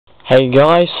Hey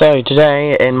guys, so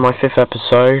today in my 5th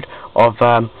episode of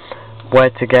where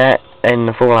to get in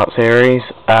the Fallout series,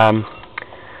 I'm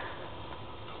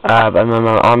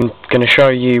going to show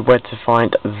you where to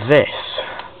find this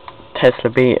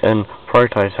tesla-beton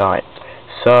prototype.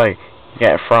 So you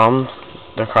get it from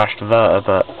the crashed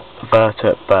vertebrate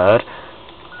bird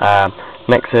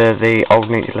next to the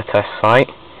old nuclear test site.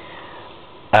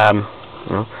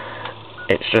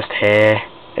 It's just here.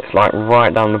 It's like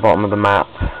right down the bottom of the map.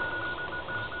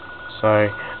 So,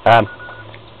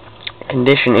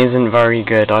 condition isn't very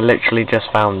good. I literally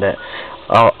just found it.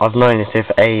 I've known it's here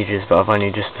for ages, but I've only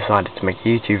just decided to make a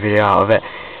YouTube video out of it.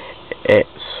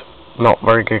 It's not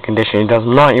very good condition. It does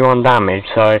 91 damage,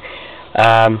 so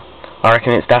I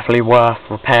reckon it's definitely worth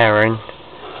repairing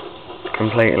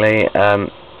completely.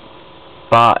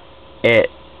 But it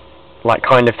like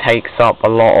kind of takes up a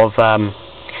lot of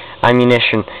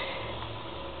ammunition.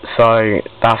 So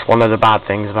that's one of the bad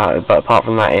things about it, but apart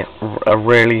from that, it's a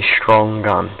really strong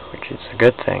gun, which is a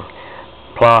good thing.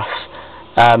 Plus,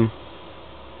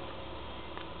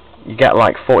 you get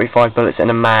like 45 bullets in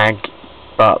a mag,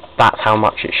 but that's how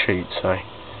much it shoots, so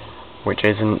which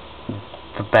isn't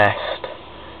the best.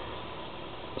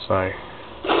 So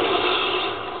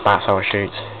that's how it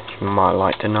shoots. You might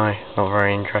like to know. It's not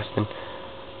very interesting.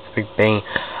 It's a big bean.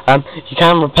 You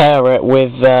can repair it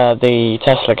with the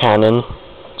Tesla cannon,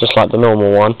 just like the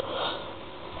normal one,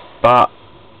 but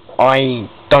I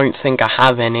don't think I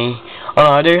have any. Oh no,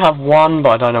 I do have one,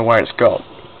 but I don't know where it's got.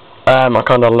 I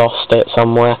kind of lost it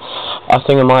somewhere. I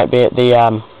think it might be at the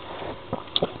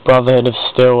Brotherhood of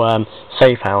Steel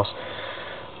safe house.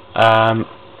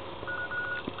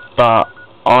 But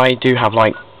I do have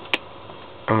like,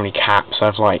 how many caps? I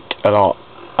have like a lot.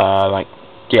 Like,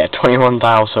 yeah,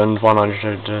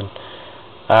 21,100.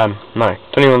 No,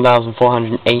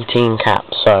 21,418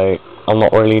 caps, so I'm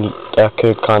not really, I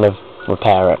could kind of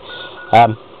repair it.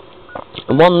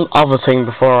 One other thing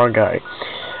before I go,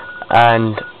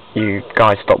 and you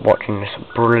guys stop watching this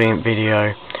brilliant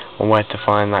video on where to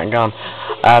find that gun,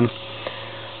 I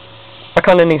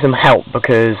kind of need some help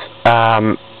because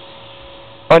I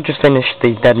just finished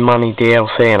the Dead Money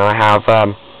DLC, and I have,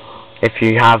 if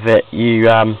you have it, you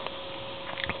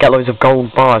get loads of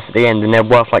gold bars at the end, and they're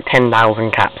worth like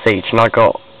 10,000 caps each, and I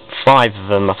got 5 of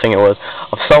them, I think it was.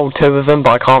 I've sold 2 of them,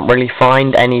 but I can't really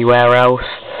find anywhere else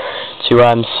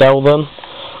to sell them.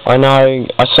 I know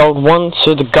I sold one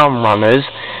to the gun runners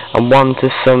and one to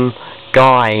some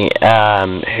guy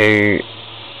who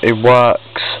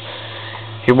works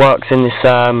in this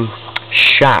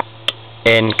shack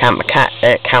in Camp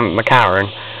McCarran.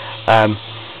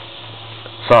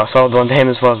 So I sold one to him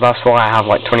as well. That's why I have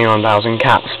like 21,000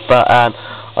 caps. But I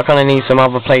kind of need some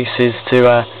other places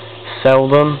to sell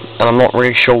them, and I'm not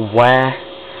really sure where.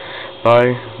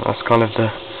 So that's kind of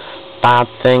the bad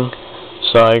thing.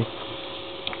 So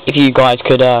if you guys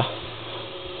could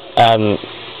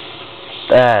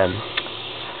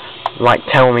like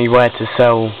tell me where to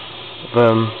sell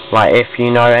them, like if you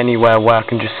know anywhere where I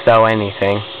can just sell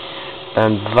anything,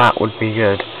 then that would be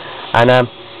good. And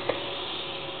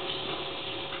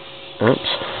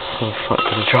oops, oh fuck,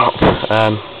 the drop.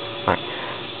 Right.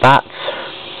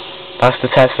 That's the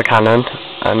Tesla cannon,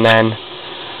 and then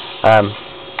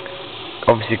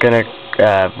obviously gonna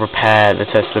repair the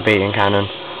tesla-beton cannon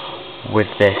with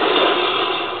this,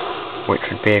 which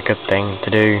would be a good thing to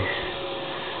do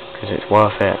because it's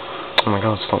worth it. Oh my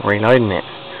god, stop reloading it.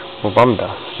 Well,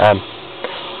 wonder.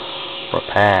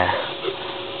 Repair.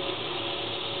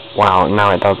 Wow,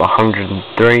 now it does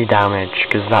 103 damage,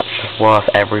 because that's just worth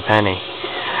every penny.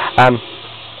 So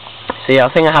yeah, I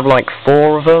think I have like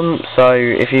 4 of them, so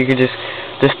if you could just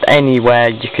anywhere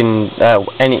you can,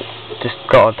 just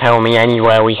gotta tell me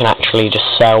anywhere we can actually just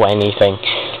sell anything.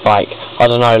 Like, I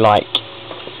don't know, like,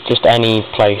 just any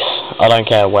place, I don't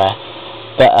care where.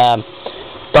 But,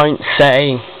 don't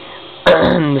say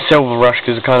the Silver Rush,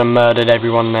 because I kind of murdered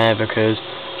everyone there, because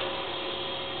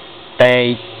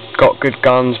they got good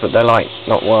guns, but they're like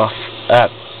not worth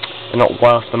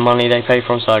the money they pay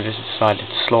for them, so I just decided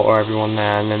to slaughter everyone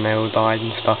there, and then they all died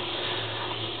and stuff.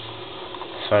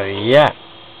 So yeah.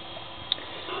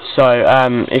 So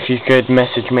if you could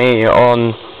message me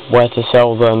on where to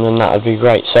sell them, then that would be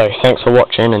great. So thanks for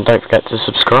watching, and don't forget to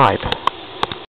subscribe.